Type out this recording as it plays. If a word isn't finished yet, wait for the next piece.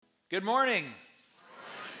Good morning.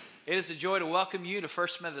 It is a joy to welcome you to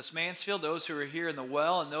First Methodist Mansfield, those who are here in the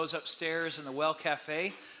Well and those upstairs in the Well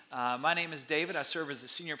Cafe. My name is David. I serve as the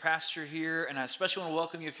senior pastor here, and I especially want to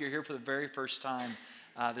welcome you if you're here for the very first time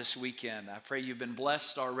this weekend. I pray you've been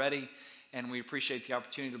blessed already, and we appreciate the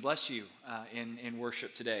opportunity to bless you in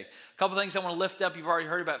worship today. A couple things I want to lift up. You've already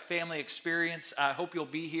heard about family experience. I hope you'll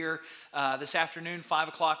be here this afternoon, 5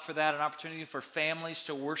 o'clock for that, an opportunity for families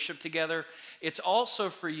to worship together. It's also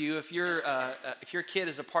for you, if your kid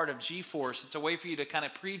is a part of G-Force, it's a way for you to kind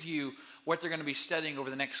of preview what they're going to be studying over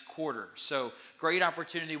the next quarter. So great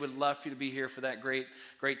opportunity. Would love for you to be here for that great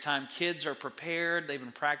time. Kids are prepared. They've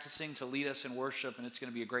been practicing to lead us in worship, and it's going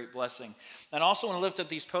to be a great blessing. And I also want to lift up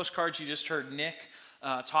these postcards you just heard Nick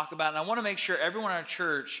talk about. And I want to make sure everyone in our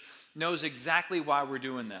church knows exactly why we're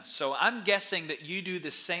doing this. So I'm guessing that you do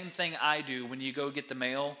the same thing I do when you go get the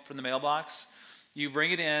mail from the mailbox. You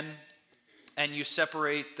bring it in and you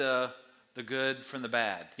separate the good from the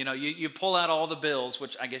bad. You know, you pull out all the bills,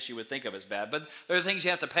 which I guess you would think of as bad, but there are things you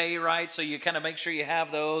have to pay, right? So you kind of make sure you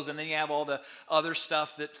have those, and then you have all the other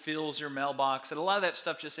stuff that fills your mailbox, and a lot of that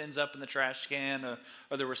stuff just ends up in the trash can or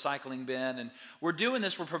the recycling bin. And we're doing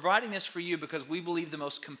this, we're providing this for you because we believe the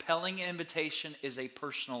most compelling invitation is a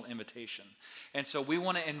personal invitation. And so we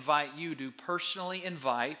want to invite you to personally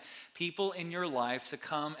invite people in your life to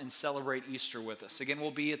come and celebrate Easter with us. Again, we'll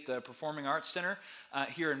be at the Performing Arts Center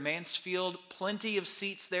here in Mansfield. Plenty of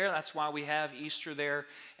seats there. That's why we have Easter there,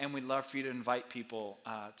 and we'd love for you to invite people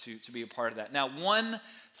to be a part of that. Now, one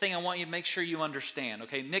thing I want you to make sure you understand,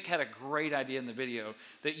 okay? Nick had a great idea in the video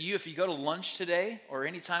that if you go to lunch today or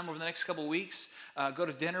anytime over the next couple of weeks, go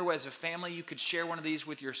to dinner as a family, you could share one of these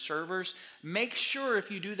with your servers. Make sure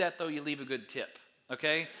if you do that, though, you leave a good tip.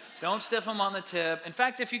 Okay? Don't stiff them on the tip. In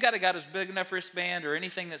fact, if you got a guy who's big enough wristband or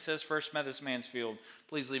anything that says First Methodist Mansfield,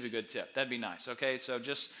 please leave a good tip. That'd be nice, okay? So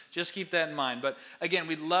just keep that in mind. But again,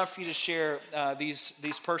 we'd love for you to share these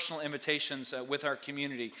personal invitations with our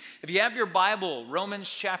community. If you have your Bible, Romans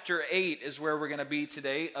chapter 8 is where we're going to be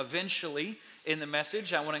today, eventually in the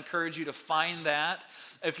message. I want to encourage you to find that.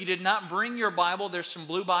 If you did not bring your Bible, there's some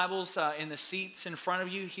blue Bibles in the seats in front of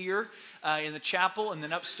you here in the chapel. And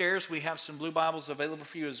then upstairs, we have some blue Bibles available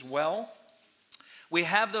for you as well. We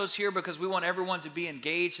have those here because we want everyone to be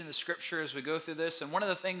engaged in the Scripture as we go through this. And one of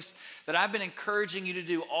the things that I've been encouraging you to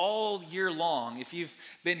do all year long, if you've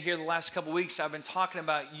been here the last couple weeks, I've been talking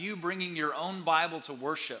about you bringing your own Bible to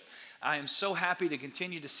worship. I am so happy to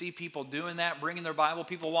continue to see people doing that, bringing their Bible.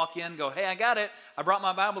 People walk in and go, hey, I got it. I brought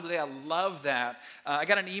my Bible today. I love that. I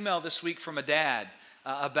got an email this week from a dad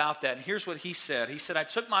about that. And here's what he said. He said, I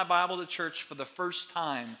took my Bible to church for the first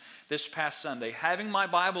time this past Sunday. Having my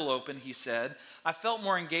Bible open, he said, I felt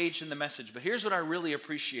more engaged in the message. But here's what I really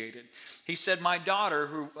appreciated. He said, my daughter,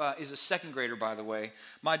 who is a second grader, by the way,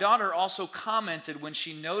 my daughter also commented when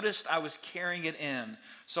she noticed I was carrying it in.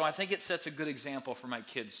 So I think it sets a good example for my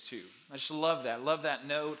kids too. I just love that. Love that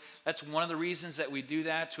note. That's one of the reasons that we do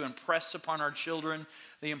that, to impress upon our children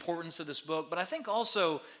the importance of this book. But I think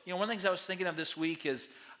also, one of the things I was thinking of this week is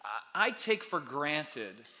I take for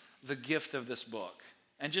granted the gift of this book.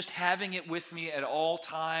 And just having it with me at all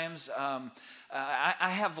times. I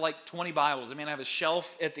have like 20 Bibles. I mean, I have a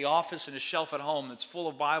shelf at the office and a shelf at home that's full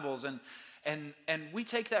of Bibles. And we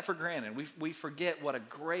take that for granted. We forget what a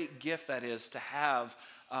great gift that is to have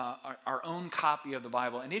our own copy of the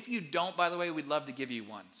Bible. And if you don't, by the way, we'd love to give you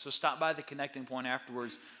one. So stop by the connecting point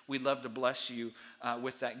afterwards. We'd love to bless you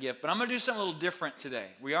with that gift. But I'm going to do something a little different today.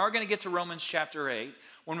 We are going to get to Romans chapter 8.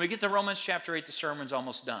 When we get to Romans chapter 8, the sermon's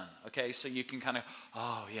almost done. Okay, so you can kind of,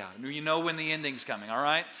 you know when the ending's coming, all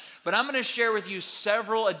right? But I'm going to share with you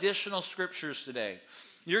several additional scriptures today.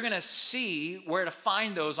 You're going to see where to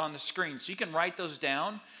find those on the screen. So you can write those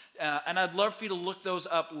down. And I'd love for you to look those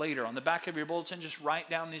up later. On the back of your bulletin, just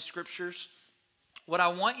write down these scriptures. What I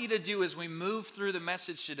want you to do as we move through the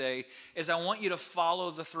message today is I want you to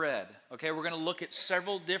follow the thread. Okay, we're going to look at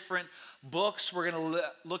several different books. We're going to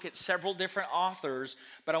look at several different authors.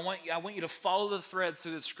 But I want you to follow the thread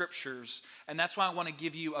through the scriptures. And that's why I want to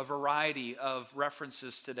give you a variety of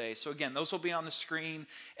references today. So again, those will be on the screen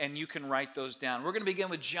and you can write those down. We're going to begin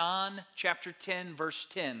with John chapter 10, verse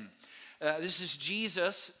 10. This is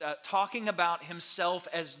Jesus talking about himself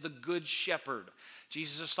as the good shepherd.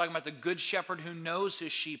 Jesus is talking about the good shepherd who knows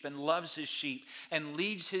his sheep and loves his sheep and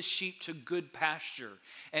leads his sheep to good pasture.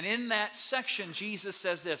 And in that section, Jesus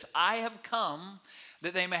says this, I have have come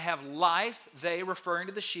that they may have life, they referring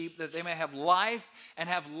to the sheep, that they may have life and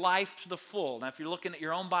have life to the full. Now, if you're looking at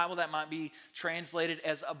your own Bible, that might be translated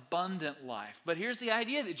as abundant life. But here's the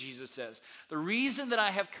idea that Jesus says. The reason that I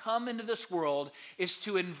have come into this world is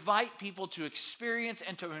to invite people to experience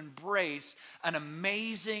and to embrace an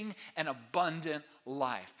amazing and abundant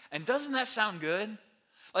life. And doesn't that sound good?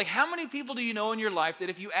 Like, how many people do you know in your life that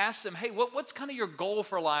if you ask them, hey, what's kind of your goal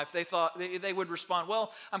for life, they would respond,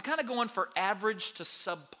 well, I'm kind of going for average to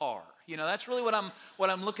subpar. You know, that's really what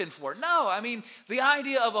I'm looking for. No, I mean, the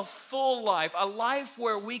idea of a full life, a life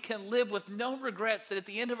where we can live with no regrets, that at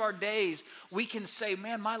the end of our days, we can say,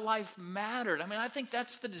 man, my life mattered. I mean, I think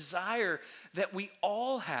that's the desire that we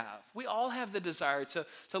all have. We all have the desire to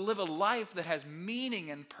live a life that has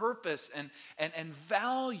meaning and purpose and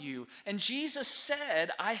value. And Jesus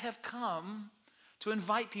said, I have come to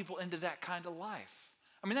invite people into that kind of life.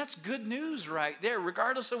 I mean, that's good news right there.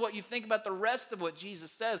 Regardless of what you think about the rest of what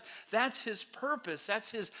Jesus says, that's his purpose.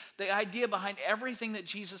 That's the idea behind everything that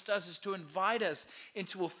Jesus does is to invite us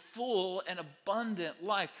into a full and abundant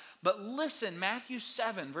life. But listen, Matthew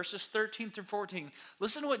 7, verses 13 through 14,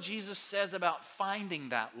 listen to what Jesus says about finding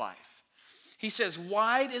that life. He says,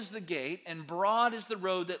 wide is the gate and broad is the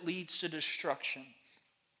road that leads to destruction.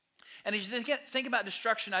 And as you think about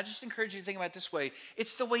destruction, I just encourage you to think about it this way.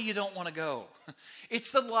 It's the way you don't want to go.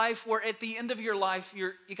 It's the life where at the end of your life,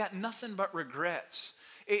 you got nothing but regrets.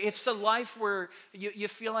 It's the life where you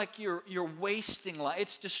feel like you're wasting life.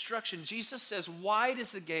 It's destruction. Jesus says, wide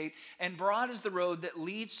is the gate and broad is the road that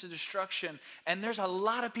leads to destruction. And there's a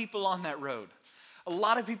lot of people on that road. A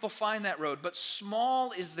lot of people find that road. But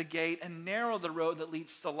small is the gate and narrow the road that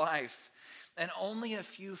leads to life. And only a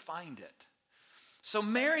few find it. So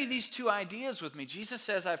marry these two ideas with me. Jesus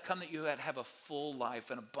says, I've come that you have a full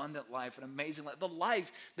life, an abundant life, an amazing life, the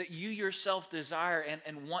life that you yourself desire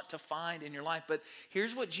and want to find in your life. But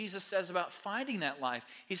here's what Jesus says about finding that life.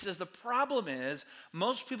 He says, the problem is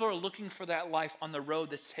most people are looking for that life on the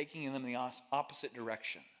road that's taking them in the opposite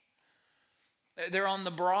direction. They're on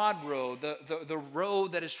the broad road, the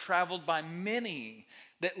road that is traveled by many,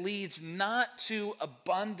 that leads not to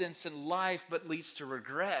abundance and life, but leads to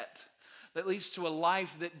regret. That leads to a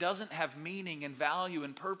life that doesn't have meaning and value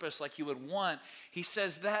and purpose like you would want. He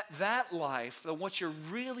says that life, what you're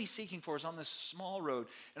really seeking for, is on this small road,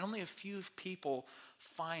 and only a few people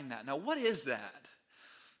find that. Now, what is that?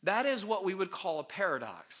 That is what we would call a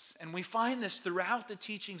paradox. And we find this throughout the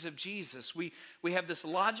teachings of Jesus. We have this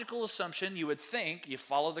logical assumption. You would think, you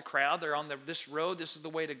follow the crowd, they're on this road, this is the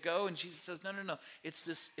way to go. And Jesus says, no, it's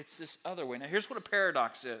this other way. Now, here's what a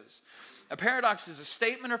paradox is. A paradox is a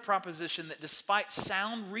statement or proposition that, despite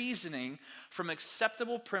sound reasoning from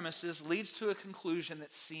acceptable premises, leads to a conclusion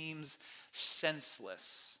that seems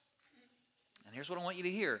senseless. And here's what I want you to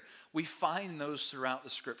hear. We find those throughout the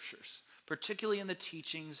scriptures, particularly in the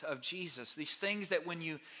teachings of Jesus. These things that when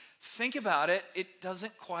you think about it, it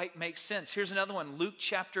doesn't quite make sense. Here's another one, Luke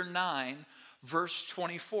chapter 9, verse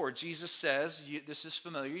 24. Jesus says, this is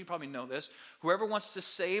familiar, you probably know this, whoever wants to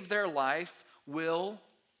save their life will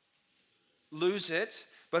lose it,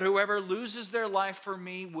 but whoever loses their life for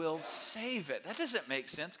me will save it. That doesn't make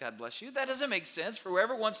sense. God bless you. That doesn't make sense. For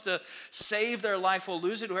whoever wants to save their life will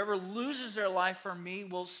lose it. Whoever loses their life for me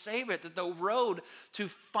will save it. That the road to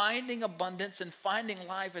finding abundance and finding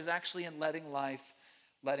life is actually in letting life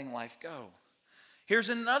go. Here's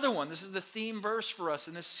another one. This is the theme verse for us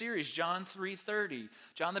in this series, John 3:30.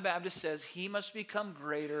 John the Baptist says, he must become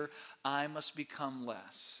greater, I must become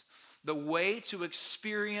less. The way to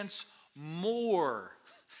experience more,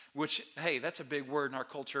 which, hey, that's a big word in our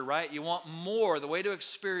culture, right? You want more. The way to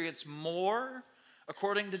experience more,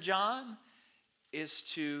 according to John, is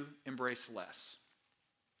to embrace less,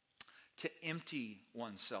 to empty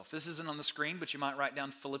oneself. This isn't on the screen, but you might write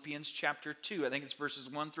down Philippians chapter 2. I think it's verses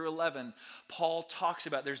 1 through 11. Paul talks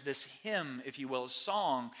about, there's this hymn, if you will, a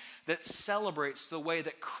song that celebrates the way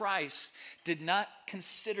that Christ did not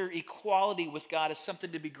consider equality with God as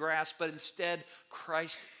something to be grasped, but instead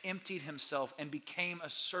Christ emptied himself and became a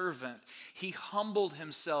servant. He humbled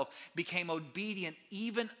himself, became obedient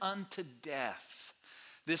even unto death.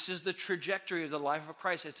 This is the trajectory of the life of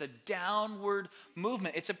Christ. It's a downward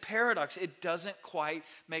movement. It's a paradox. It doesn't quite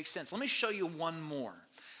make sense. Let me show you one more.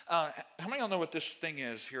 How many of y'all know what this thing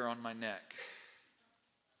is here on my neck?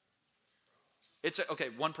 Okay,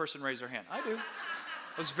 one person raised their hand. I do.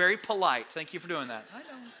 I was very polite. Thank you for doing that. I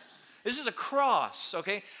know. This is a cross,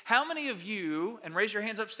 okay? How many of you, and raise your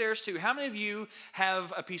hands upstairs too, how many of you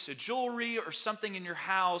have a piece of jewelry or something in your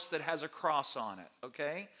house that has a cross on it,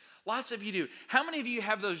 okay? Lots of you do. How many of you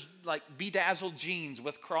have those like bedazzled jeans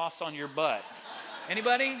with cross on your butt?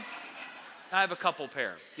 Anybody? I have a couple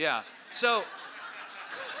pair. Yeah. So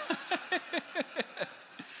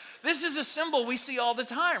this is a symbol we see all the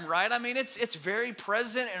time, right? I mean, it's very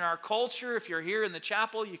present in our culture. If you're here in the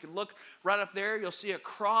chapel, you can look right up there. You'll see a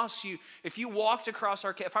cross. If you walked across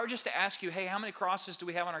if I were just to ask you, hey, how many crosses do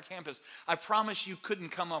we have on our campus? I promise you couldn't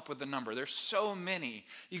come up with the number. There's so many.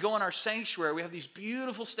 You go in our sanctuary, we have these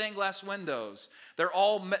beautiful stained glass windows. They're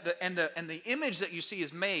all, and the image that you see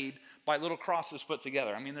is made by little crosses put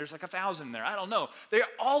together. I mean, there's like 1,000 there. I don't know. They're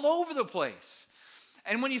all over the place.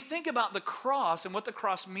 And when you think about the cross and what the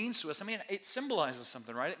cross means to us, I mean, it symbolizes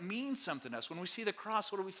something, right? It means something to us. When we see the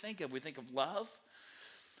cross, what do we think of? We think of love.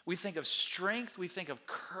 We think of strength. We think of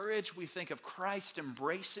courage. We think of Christ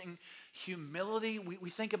embracing humility. We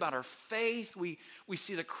think about our faith. We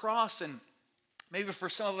see the cross, and maybe for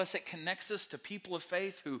some of us, it connects us to people of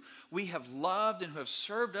faith who we have loved and who have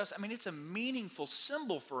served us. I mean, it's a meaningful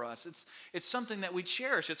symbol for us. It's something that we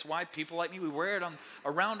cherish. It's why people like me, we wear it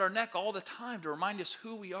around our neck all the time to remind us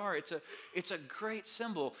who we are. It's a great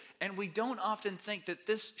symbol. And we don't often think that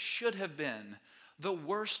this should have been the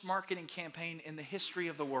worst marketing campaign in the history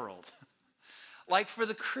of the world. Like, for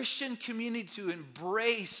the Christian community to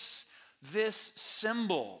embrace this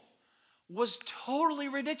symbol was totally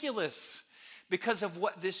ridiculous, because of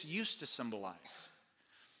what this used to symbolize.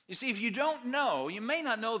 You see, if you don't know, you may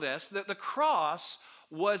not know this, that the cross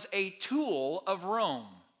was a tool of Rome.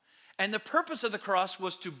 And the purpose of the cross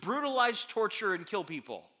was to brutalize, torture, and kill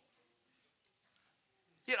people.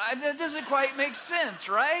 You know, that doesn't quite make sense,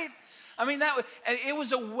 right? I mean, it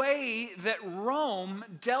was a way that Rome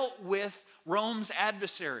dealt with Rome's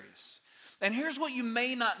adversaries. And here's what you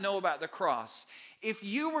may not know about the cross. If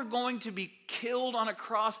you were going to be killed on a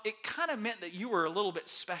cross, it kind of meant that you were a little bit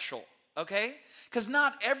special, okay? Because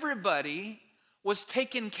not everybody was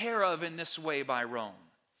taken care of in this way by Rome.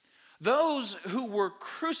 Those who were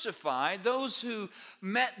crucified, those who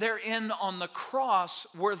met their end on the cross,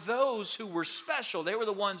 were those who were special. They were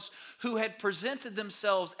the ones who had presented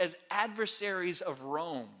themselves as adversaries of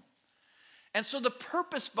Rome. And so the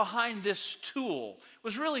purpose behind this tool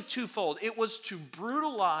was really twofold. It was to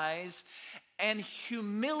brutalize and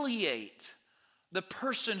humiliate the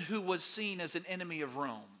person who was seen as an enemy of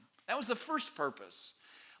Rome. That was the first purpose.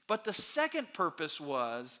 But the second purpose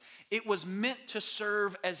was, it was meant to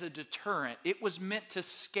serve as a deterrent. It was meant to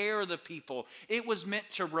scare the people. It was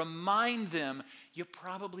meant to remind them, you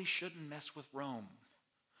probably shouldn't mess with Rome.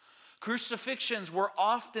 Crucifixions were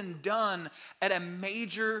often done at a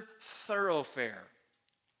major thoroughfare,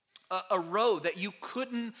 a road that you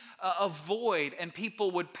couldn't avoid, and people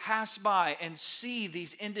would pass by and see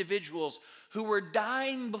these individuals who were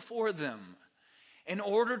dying before them in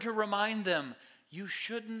order to remind them, you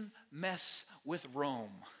shouldn't mess with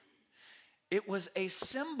Rome. It was a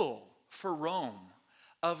symbol for Rome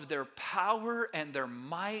of their power and their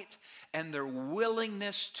might and their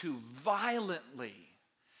willingness to violently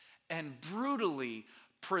and brutally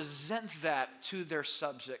present that to their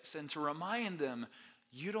subjects and to remind them,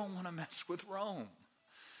 you don't want to mess with Rome.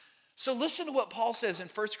 So listen to what Paul says in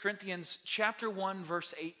 1 Corinthians chapter 1,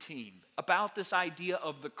 verse 18 about this idea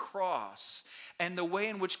of the cross and the way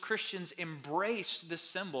in which Christians embrace this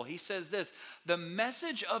symbol. He says this, the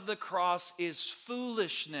message of the cross is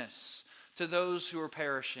foolishness to those who are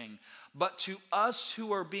perishing, but to us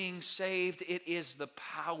who are being saved, it is the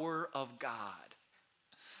power of God.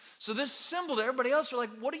 So this symbol to everybody else are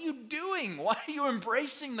like, what are you doing? Why are you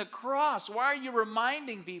embracing the cross? Why are you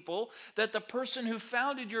reminding people that the person who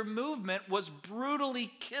founded your movement was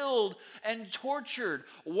brutally killed and tortured?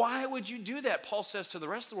 Why would you do that? Paul says to the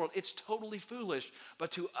rest of the world, it's totally foolish.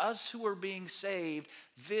 But to us who are being saved,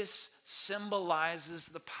 this symbolizes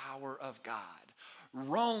the power of God.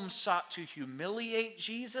 Rome sought to humiliate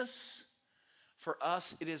Jesus. For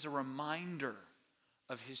us, it is a reminder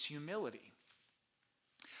of his humility.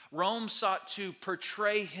 Rome sought to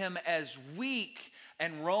portray him as weak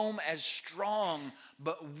and Rome as strong,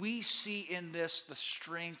 but we see in this the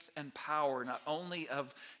strength and power not only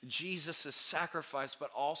of Jesus' sacrifice,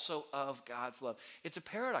 but also of God's love. It's a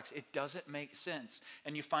paradox. It doesn't make sense.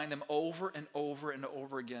 And you find them over and over and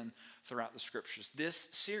over again throughout the scriptures. This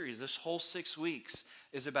series, this whole 6 weeks,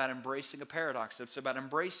 is about embracing a paradox. It's about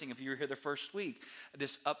embracing, if you were here the first week,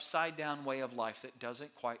 this upside down way of life that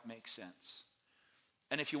doesn't quite make sense.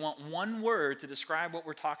 And if you want one word to describe what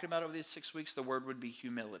we're talking about over these 6 weeks, the word would be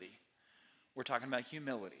humility. We're talking about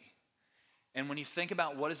humility. And when you think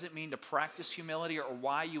about what does it mean to practice humility or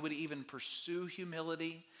why you would even pursue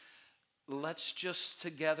humility, let's just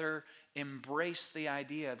together embrace the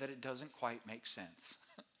idea that it doesn't quite make sense.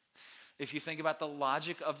 If you think about the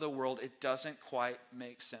logic of the world, it doesn't quite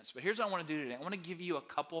make sense. But here's what I want to do today. I want to give you a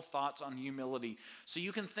couple thoughts on humility so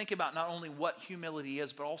you can think about not only what humility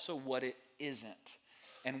is, but also what it isn't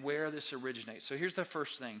and where this originates. So here's the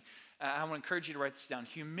first thing. I want to encourage you to write this down.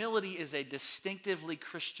 Humility is a distinctively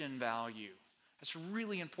Christian value. That's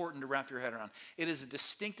really important to wrap your head around. It is a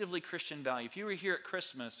distinctively Christian value. If you were here at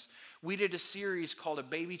Christmas, we did a series called A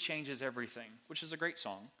Baby Changes Everything, which is a great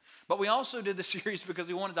song. But we also did the series because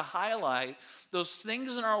we wanted to highlight those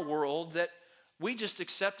things in our world that we just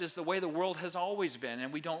accept as the way the world has always been,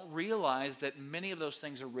 and we don't realize that many of those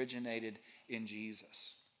things originated in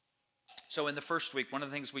Jesus. So in the first week, one of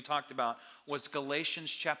the things we talked about was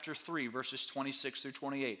Galatians chapter 3, verses 26 through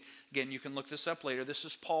 28. Again, you can look this up later. This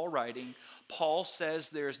is Paul writing. Paul says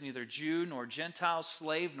there is neither Jew nor Gentile,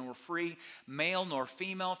 slave nor free, male nor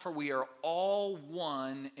female, for we are all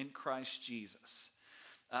one in Christ Jesus.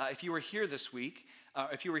 If you were here this week,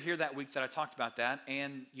 if you were here that week that I talked about that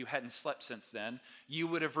and you hadn't slept since then, you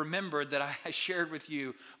would have remembered that I shared with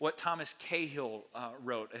you what Thomas Cahill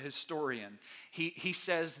wrote, a historian. He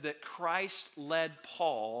says that Christ led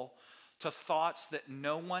Paul to thoughts that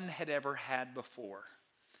no one had ever had before,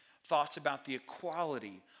 thoughts about the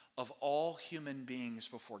equality of all human beings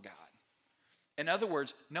before God. In other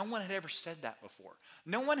words, no one had ever said that before.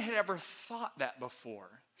 No one had ever thought that before.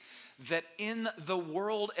 That in the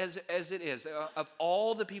world as it is, of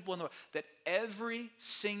all the people in the world, that every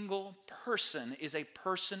single person is a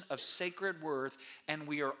person of sacred worth, and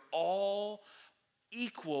we are all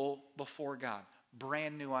equal before God.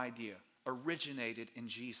 Brand new idea, originated in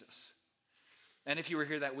Jesus. And if you were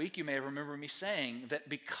here that week, you may have remembered me saying that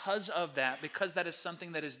because of that, because that is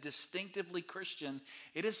something that is distinctively Christian,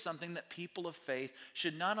 it is something that people of faith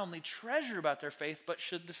should not only treasure about their faith, but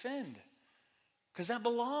should defend. Because that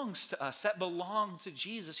belongs to us. That belonged to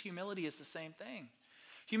Jesus. Humility is the same thing.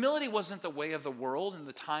 Humility wasn't the way of the world in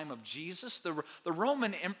the time of Jesus. The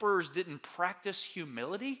Roman emperors didn't practice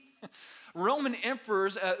humility. Roman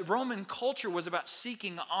emperors, Roman culture was about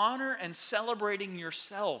seeking honor and celebrating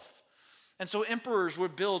yourself. And so emperors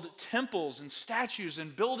would build temples and statues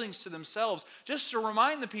and buildings to themselves just to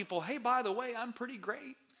remind the people, hey, by the way, I'm pretty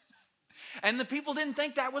great. And the people didn't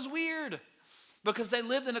think that was weird because they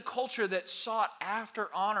lived in a culture that sought after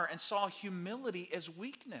honor and saw humility as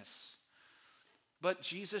weakness. But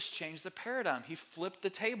Jesus changed the paradigm. He flipped the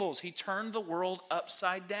tables. He turned the world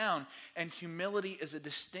upside down. And humility is a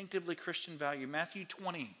distinctively Christian value. Matthew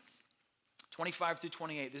 20. 25 through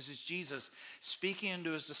 28, this is Jesus speaking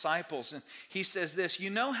to his disciples. And he says this, you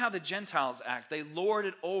know how the Gentiles act. They lord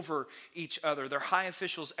it over each other. Their high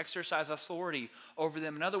officials exercise authority over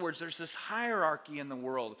them. In other words, there's this hierarchy in the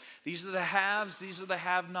world. These are the haves, these are the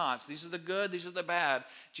have-nots. These are the good, these are the bad.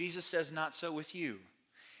 Jesus says, not so with you.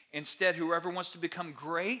 Instead, whoever wants to become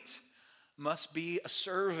great must be a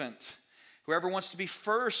servant. Whoever wants to be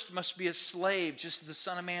first must be a slave, just as the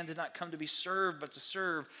Son of Man did not come to be served, but to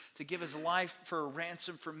serve, to give his life for a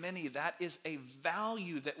ransom for many. That is a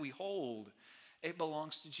value that we hold. It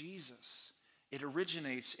belongs to Jesus. It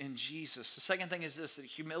originates in Jesus. The second thing is this, that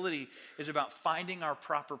humility is about finding our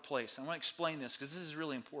proper place. I want to explain this because this is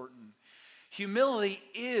really important. Humility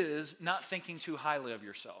is not thinking too highly of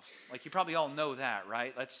yourself. Like you probably all know that,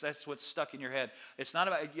 right? That's what's stuck in your head. It's not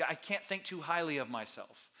about, I can't think too highly of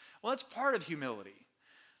myself. Well, that's part of humility.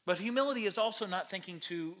 But humility is also not thinking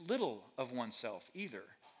too little of oneself either.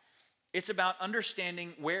 It's about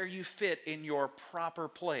understanding where you fit in your proper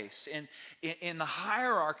place, in the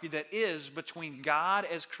hierarchy that is between God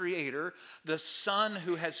as creator, the Son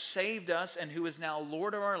who has saved us and who is now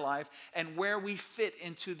Lord of our life, and where we fit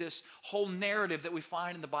into this whole narrative that we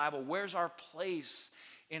find in the Bible. Where's our place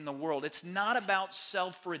in the world? It's not about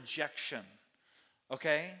self-rejection,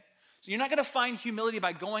 okay? So you're not going to find humility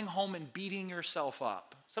by going home and beating yourself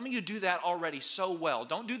up. Some of you do that already so well.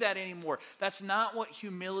 Don't do that anymore. That's not what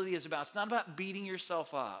humility is about. It's not about beating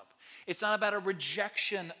yourself up. It's not about a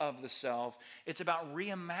rejection of the self. It's about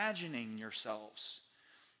reimagining yourselves.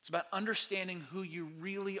 It's about understanding who you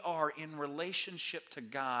really are in relationship to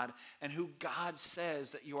God and who God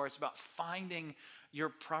says that you are. It's about finding your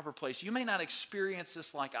proper place. You may not experience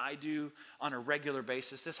this like I do on a regular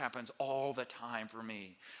basis. This happens all the time for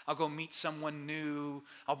me. I'll go meet someone new.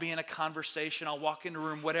 I'll be in a conversation. I'll walk into a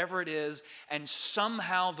room, whatever it is, and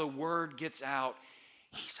somehow the word gets out,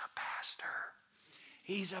 he's a pastor.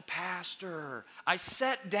 He's a pastor. I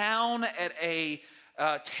sat down at a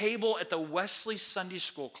table at the Wesley Sunday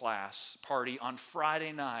School class party on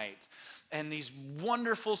Friday night. And these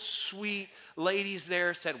wonderful, sweet ladies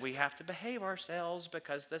there said, we have to behave ourselves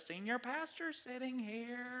because the senior pastor's sitting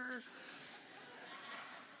here.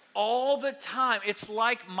 all the time. It's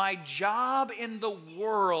like my job in the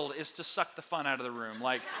world is to suck the fun out of the room.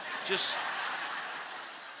 Like, just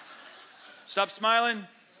stop smiling.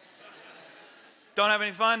 Don't have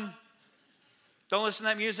any fun. Don't listen to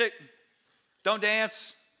that music. Don't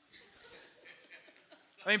dance.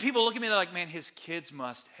 I mean, people look at me, they're like, man, his kids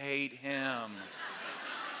must hate him.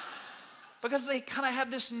 Because they kind of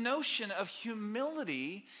have this notion of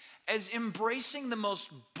humility as embracing the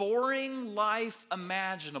most boring life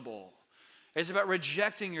imaginable. It's about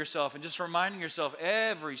rejecting yourself and just reminding yourself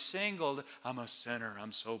every single day, I'm a sinner,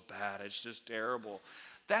 I'm so bad, it's just terrible.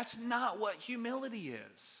 That's not what humility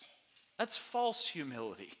is. That's false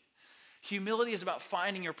humility. Humility is about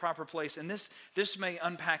finding your proper place, and this may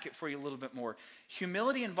unpack it for you a little bit more.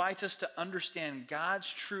 Humility invites us to understand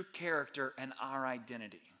God's true character and our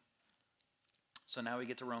identity. So now we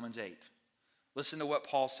get to Romans 8. Listen to what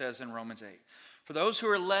Paul says in Romans 8. For those who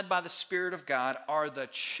are led by the Spirit of God are the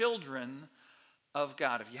children of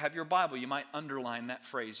God. If you have your Bible, you might underline that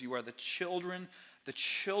phrase. You are the children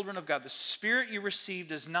of God. The Spirit you received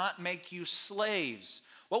does not make you slaves.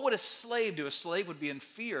 What would a slave do? A slave would be in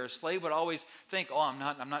fear. A slave would always think, oh, I'm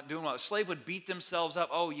not doing well. A slave would beat themselves up.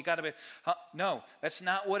 Oh, you got to be. No, that's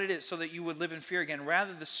not what it is, so that you would live in fear again.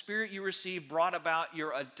 Rather, the Spirit you received brought about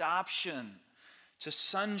your adoption to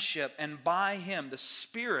sonship, and by Him, the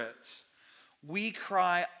Spirit, we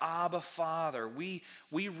cry, Abba, Father. We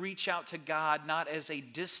reach out to God not as a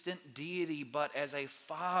distant deity, but as a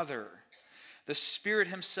Father. The Spirit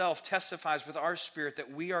Himself testifies with our spirit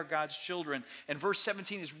that we are God's children. And verse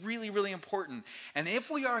 17 is really, really important. And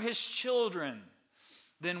if we are His children,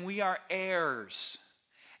 then we are heirs.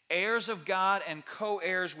 Heirs of God and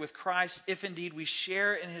co-heirs with Christ, if indeed we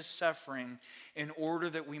share in His suffering, in order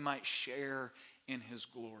that we might share in His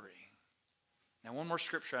glory. Now, one more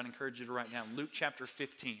scripture I'd encourage you to write down. Luke chapter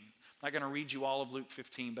 15. I'm not going to read you all of Luke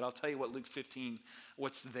 15, but I'll tell you what Luke 15,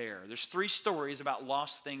 what's there. There's 3 stories about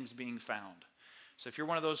lost things being found. So if you're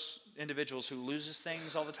one of those individuals who loses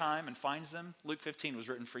things all the time and finds them, Luke 15 was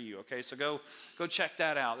written for you, okay? So go check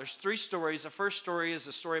that out. There's 3 stories. The first story is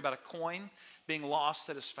a story about a coin being lost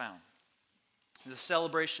that is found. The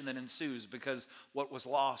celebration that ensues because what was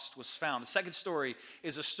lost was found. The second story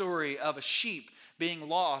is a story of a sheep being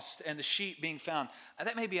lost and the sheep being found.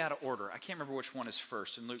 That may be out of order. I can't remember which one is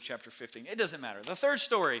first in Luke chapter 15. It doesn't matter. The third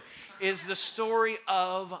story is the story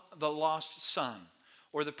of the lost son,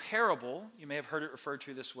 or the parable, you may have heard it referred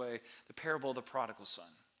to this way, the parable of the prodigal son.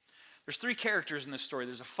 There's 3 characters in this story.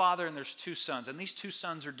 There's a father and there's 2 sons, and these 2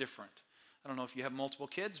 sons are different. I don't know if you have multiple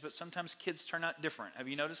kids, but sometimes kids turn out different. Have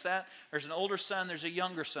you noticed that? There's an older son, there's a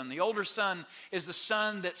younger son. The older son is the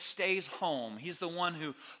son that stays home. He's the one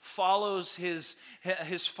who follows his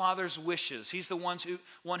father's wishes. He's the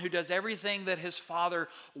one who does everything that his father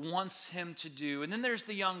wants him to do. And then there's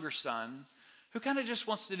the younger son, who kind of just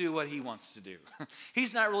wants to do what he wants to do.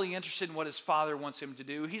 He's not really interested in what his father wants him to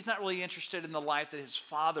do. He's not really interested in the life that his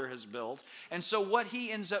father has built. And so what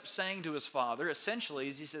he ends up saying to his father, essentially,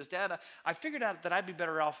 is he says, Dad, I figured out that I'd be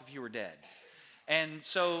better off if you were dead. And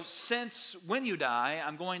so since when you die,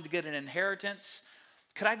 I'm going to get an inheritance.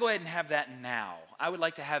 Could I go ahead and have that now? I would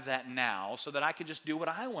like to have that now so that I could just do what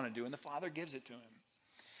I want to do. And the father gives it to him.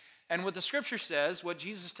 And what the scripture says, what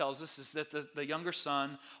Jesus tells us, is that the younger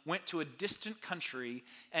son went to a distant country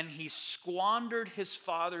and he squandered his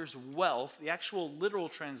father's wealth. The actual literal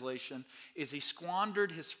translation is he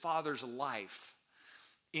squandered his father's life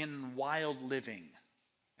in wild living.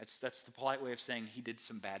 That's the polite way of saying he did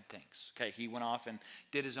some bad things. Okay, he went off and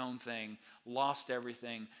did his own thing, lost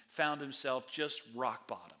everything, found himself just rock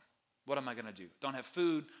bottom. What am I going to do? Don't have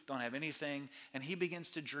food, don't have anything. And he begins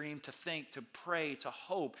to dream, to think, to pray, to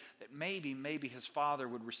hope that maybe his father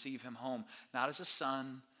would receive him home, not as a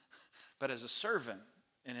son, but as a servant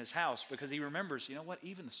in his house, because he remembers, you know what,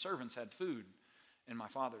 even the servants had food in my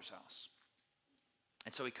father's house.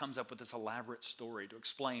 And so he comes up with this elaborate story to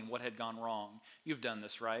explain what had gone wrong. You've done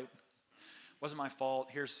this, right? Wasn't my fault.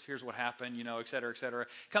 Here's what happened, et cetera, et cetera.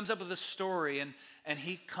 Comes up with this story, and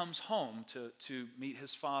he comes home to meet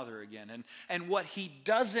his father again. And what he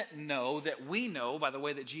doesn't know that we know by the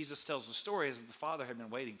way that Jesus tells the story is that the father had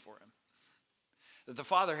been waiting for him. That the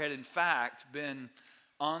father had, in fact, been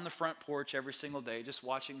on the front porch every single day, just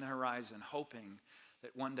watching the horizon, hoping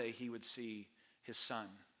that one day he would see his son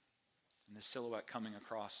and the silhouette coming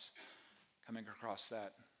across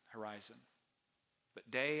that horizon. But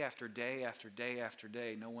day after day after day after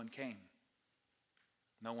day, no one came.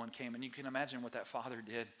 No one came. And you can imagine what that father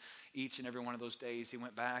did each and every one of those days. He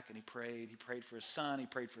went back and he prayed. He prayed for his son. He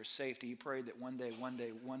prayed for his safety. He prayed that one day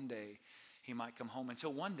he might come home.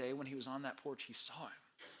 Until one day when he was on that porch, he saw him.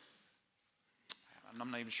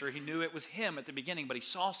 I'm not even sure he knew it was him at the beginning, but he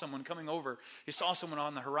saw someone coming over. He saw someone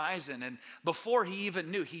on the horizon. And before he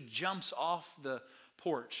even knew, he jumps off the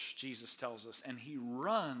porch, Jesus tells us, and he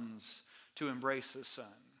runs to embrace his son.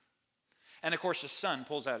 And of course, his son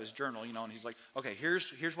pulls out his journal, and he's like, okay,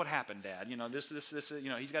 here's what happened, Dad. This,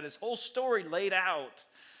 he's got his whole story laid out.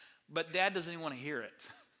 But Dad doesn't even want to hear it.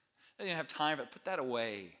 He doesn't have time for it. Put that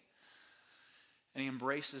away. And he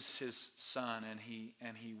embraces his son, and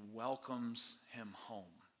he welcomes him home.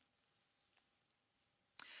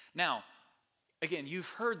 Now, again, you've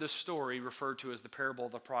heard the story referred to as the parable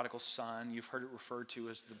of the prodigal son. You've heard it referred to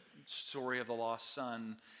as the story of the lost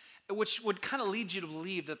son, which would kind of lead you to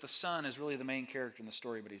believe that the son is really the main character in the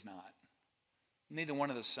story, but he's not. Neither one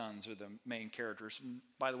of the sons are the main characters.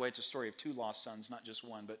 By the way, it's a story of two lost sons, not just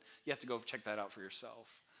one, but you have to go check that out for yourself.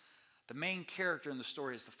 The main character in the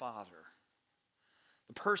story is the father.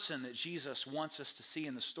 The person that Jesus wants us to see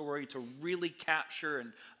in the story, to really capture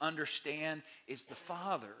and understand, is the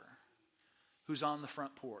father who's on the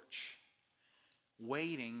front porch,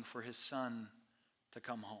 waiting for his son to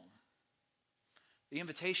come home. The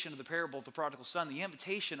invitation of the parable of the prodigal son, the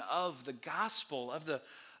invitation of the gospel, of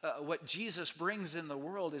what Jesus brings in the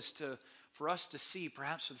world, is for us to see,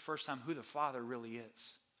 perhaps for the first time, who the Father really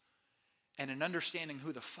is. And in understanding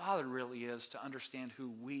who the Father really is, to understand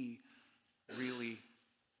who we really,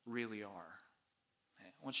 really are. I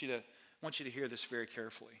want you to hear this very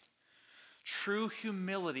carefully. True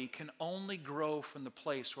humility can only grow from the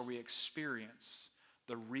place where we experience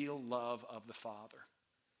the real love of the Father.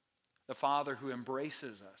 The Father who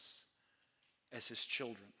embraces us as his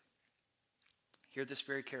children. Hear this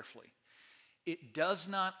very carefully. It does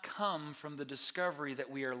not come from the discovery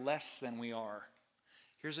that we are less than we are.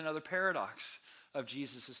 Here's another paradox of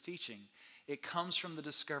Jesus' teaching. It comes from the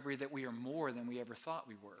discovery that we are more than we ever thought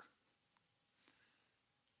we were.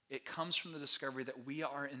 It comes from the discovery that we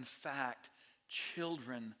are, in fact,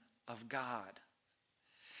 children of God.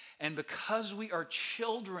 And because we are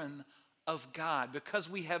children of God, because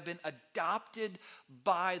we have been adopted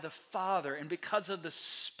by the Father, and because of the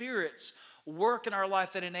Spirit's work in our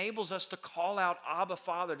life that enables us to call out Abba,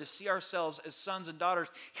 Father, to see ourselves as sons and daughters,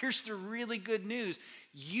 here's the really good news.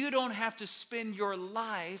 You don't have to spend your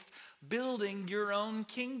life building your own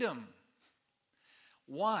kingdom.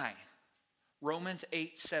 Why? Romans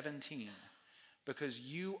 8:17. Because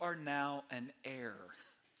you are now an heir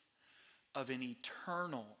of an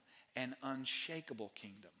eternal and unshakable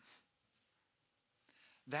kingdom.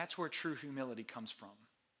 That's where true humility comes from.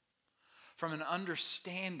 From an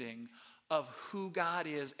understanding of who God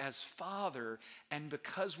is as Father, and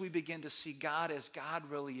because we begin to see God as God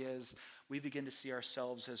really is, we begin to see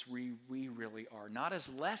ourselves as we really are. Not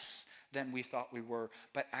as less than we thought we were,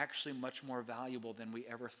 but actually much more valuable than we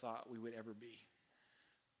ever thought we would ever be.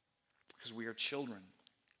 Because we are children,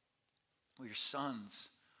 we are sons,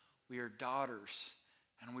 we are daughters,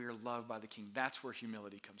 and we are loved by the King. That's where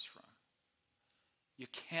humility comes from. You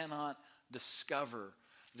cannot discover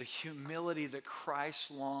the humility that Christ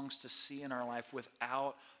longs to see in our life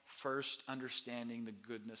without first understanding the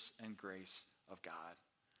goodness and grace of God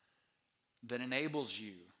that enables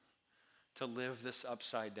you to live this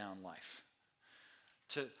upside down life,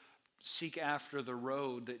 to seek after the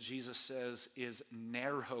road that Jesus says is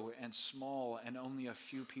narrow and small and only a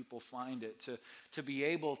few people find it, to be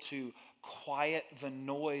able to quiet the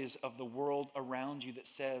noise of the world around you that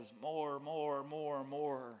says more, more, more,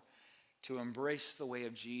 more, to embrace the way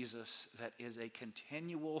of Jesus that is a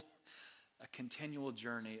continual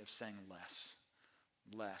journey of saying less,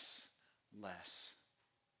 less, less.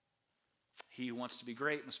 He who wants to be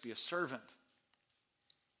great must be a servant.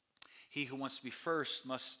 He who wants to be first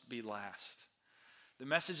must be last. The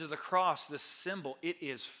message of the cross, this symbol, it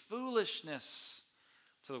is foolishness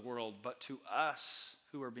to the world, but to us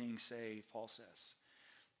who are being saved, Paul says,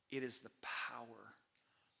 it is the power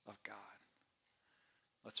of God.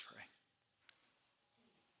 Let's pray.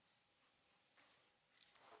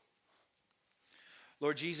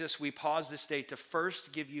 Lord Jesus, we pause this day to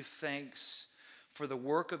first give you thanks for the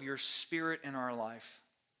work of your Spirit in our life.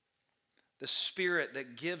 The Spirit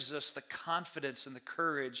that gives us the confidence and the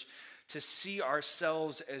courage to see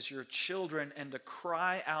ourselves as your children and to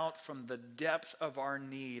cry out from the depth of our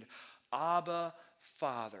need, Abba,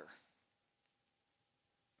 Father.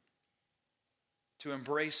 To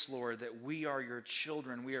embrace, Lord, that we are your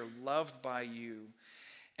children, we are loved by you,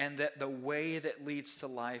 and that the way that leads to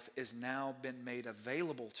life has now been made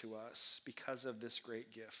available to us because of this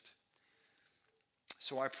great gift.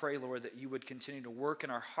 So I pray, Lord, that you would continue to work in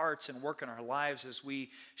our hearts and work in our lives as we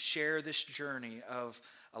share this journey of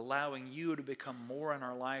allowing you to become more in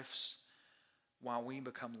our lives while we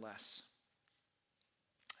become less.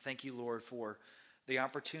 Thank you, Lord, for the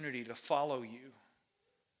opportunity to follow you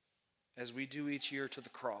as we do each year to the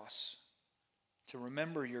cross, to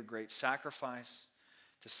remember your great sacrifice,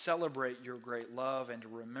 to celebrate your great love, and to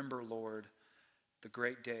remember, Lord, the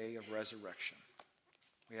great day of resurrection.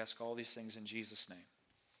 We ask all these things in Jesus' name.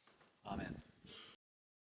 Amen.